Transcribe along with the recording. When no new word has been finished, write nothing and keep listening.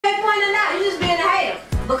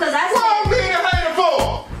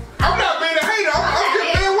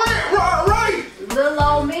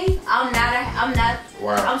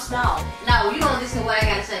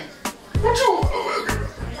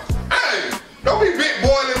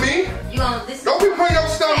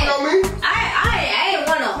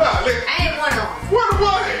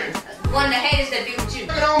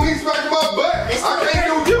I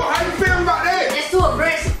can't do you. How you feeling about that? That's too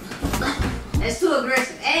aggressive. That's too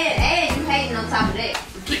aggressive. And you hating on top of that.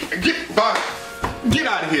 Get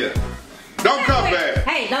out of here. Don't come back.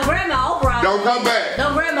 Hey, don't grab my overalls. Don't come back.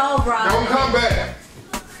 Don't grab my overalls. Don't come back.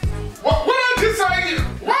 What I just say?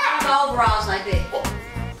 Don't grab my overalls like that.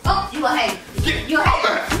 Oh, you a hater. You a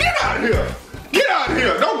hater. Get out of here. Get out of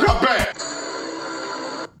here. Don't come back.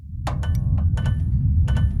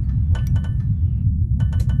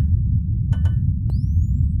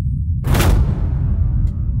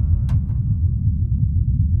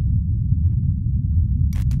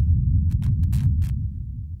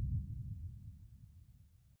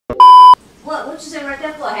 What you sitting right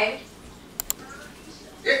there for, hey?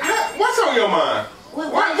 What's on your mind?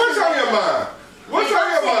 What's on your mind? What's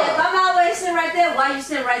on your mind? If I'm always sitting right there, why you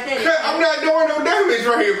sitting right there? I'm not doing no damage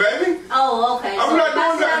right here, baby. Oh, okay. I'm so not if I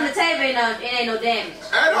doing sit that. on the table, it ain't no damage.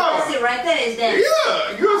 At all. If I sit right there, it's damage.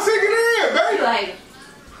 Yeah, you're sinking in, baby. You a hater.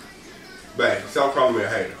 Baby, stop calling me a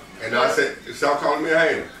hater. And I said, stop calling me a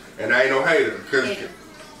hater. And I ain't no hater. Hater.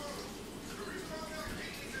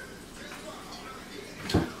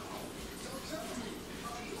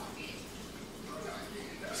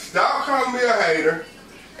 Stop calling me a hater,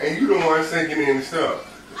 and you the one sinking in the stuff.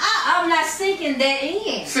 I'm not sinking that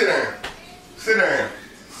in. Sit down. Sit down.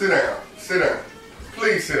 Sit down. Sit down.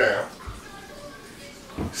 Please sit down.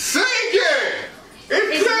 Sinking!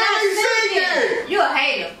 It's clearly sinking! You a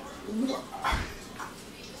hater.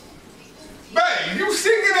 Babe, you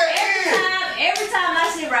sinking that in! Every time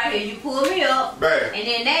I sit right here, you pull me up. Babe. And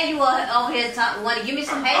then now you are over here want to give me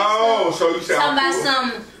some hate stuff. So you said talking about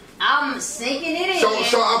some... I'm sinking it in.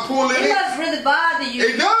 So I pull it in. It must really bother you.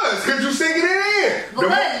 It does, because you sinking it in.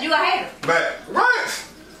 Because you a hater. But, right.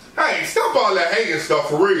 Hey, stop all that hating stuff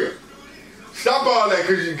for real. Stop all that,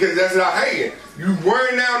 because that's not hating. You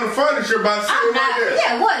wearing down the furniture by sitting right there.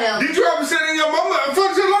 Yeah, whatever. Did you ever sit in your mama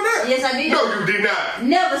furniture like that? Yes, I did. No, you did not.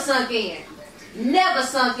 Never sunk in. Never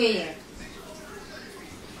sunk in.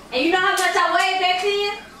 And you know how much I weighed back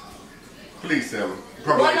then? Please tell me.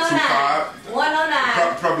 Probably like 109.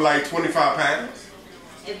 109. Probably like 25 pounds.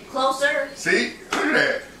 If closer. See? Look at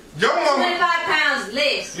that. Your mama, 25 pounds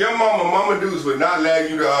less. Your mama dudes would not allow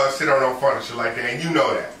you to sit on no furniture like that, and you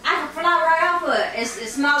know that. I can fly right off of it. As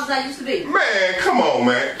small as I used to be. Man, come on,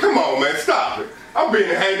 man. Come on, man. Stop it. I'm being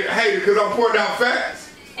hated because I'm pouring out facts.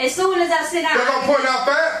 As soon as I sit down. Because I'm pouring out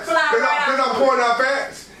facts. Because I'm pouring out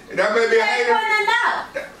facts. And that made me a hater. You ain't pointing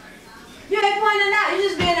nothing out. You ain't pointing nothing out. You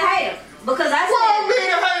just being a hater. Because I said. What I'm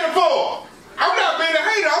being a hater for? I'm not being a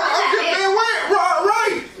hater. I'm just being right.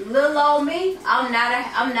 Little old me, I'm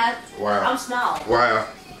not. Wow. I'm small. Wow.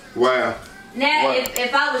 Now, wow.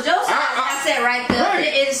 If I was your size, I said right there, right.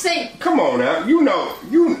 It'd sink. Come on now. You know.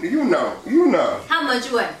 How much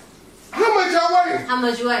you weigh? How much I weigh? How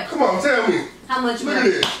much you weigh? Come on, tell me. How much you weigh? Look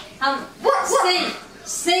at this. What?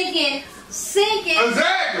 Sinking. Exactly.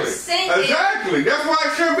 That's why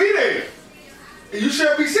it shouldn't be there. You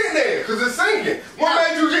shouldn't be sitting there because it's sinking. What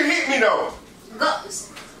made you just hit me though?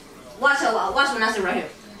 Watch when I sit right here.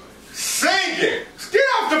 Sinking. Get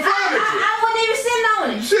off the furniture. I wasn't even sitting on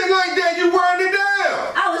it. Sitting like that, you wearing it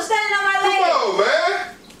down. I was standing on my legs. Come on, man.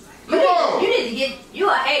 Come on. You need to get. You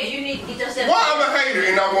a hater. You need to get yourself. Why I'm a hater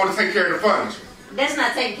and I want to take care of the furniture? That's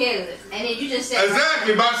not taking care of it. And then you just said.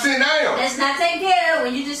 Exactly, by sitting down. That's not taking care of it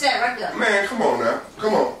when you just sat right there. Man, come on now.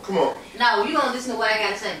 Come on. No, you gonna listen to what I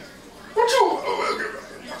gotta say. What you?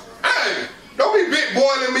 Hey, don't be big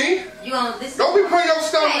boiling me. You gonna listen? Don't be putting your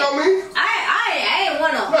stomach on me. I ain't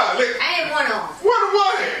one of them. Nah, I ain't one of them. What?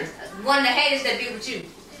 One of the haters that be with you.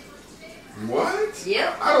 What?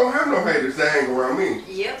 Yep. I don't have no haters that hang around me.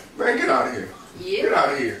 Yep. Man, get out of here. Yep. Get out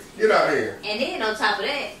of here. Get out of here. And then on top of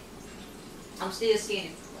that, I'm still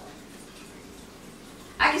skinny.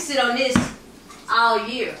 I can sit on this all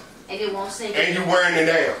year and it won't sink. And you wearing it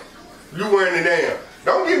down. You wearing it down.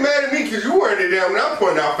 Don't get mad at me because you wearing it down when I'm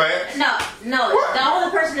pointing out facts. No. What? The only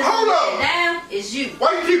person that's Hold going to up. it down is you.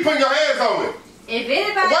 Why you keep putting your hands on me? If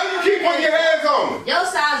anybody... Why you keep putting your hands on me? Your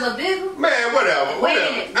size are bigger. Man, whatever.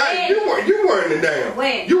 Hey, you wearing it down.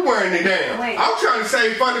 When? You wearing it down. When? I'm trying to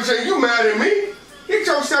save furniture and you mad at me? Get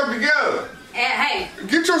yourself together. And hey,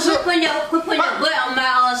 get yourself... Quit putting your butt on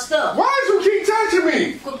my stuff. Why do you keep touching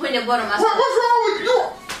me? Quit putting your butt on my stuff. What's wrong with you?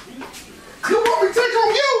 You want me to touch on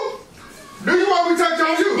you? Do you want me to touch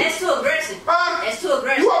on you? That's too aggressive. That's too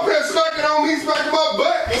aggressive. You up here smacking on me, smacking my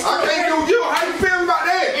butt? I can't do you. How you feeling about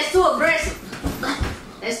that? That's too aggressive.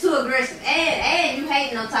 That's too aggressive. And you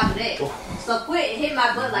hating on top of that. So quit hitting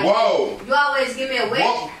my butt like that. You always give me a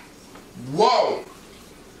wedgie. Whoa.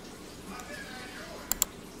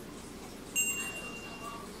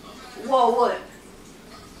 Whoa, what?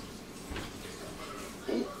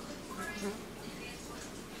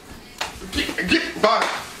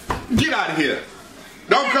 Get out of here.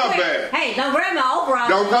 Don't come back. Hey, don't grab my overalls.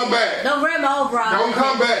 Don't come back. Don't grab my overalls. Don't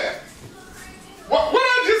come back. What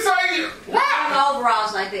I just say? Don't grab my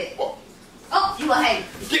overalls like that. Oh, you a hater.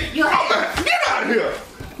 You a hater. Get out of here.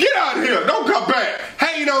 Get out of here. Don't come back.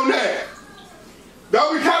 Hang on that.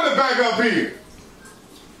 Don't be coming back up here.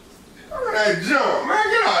 Look at that jump, man.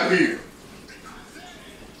 Get out of here.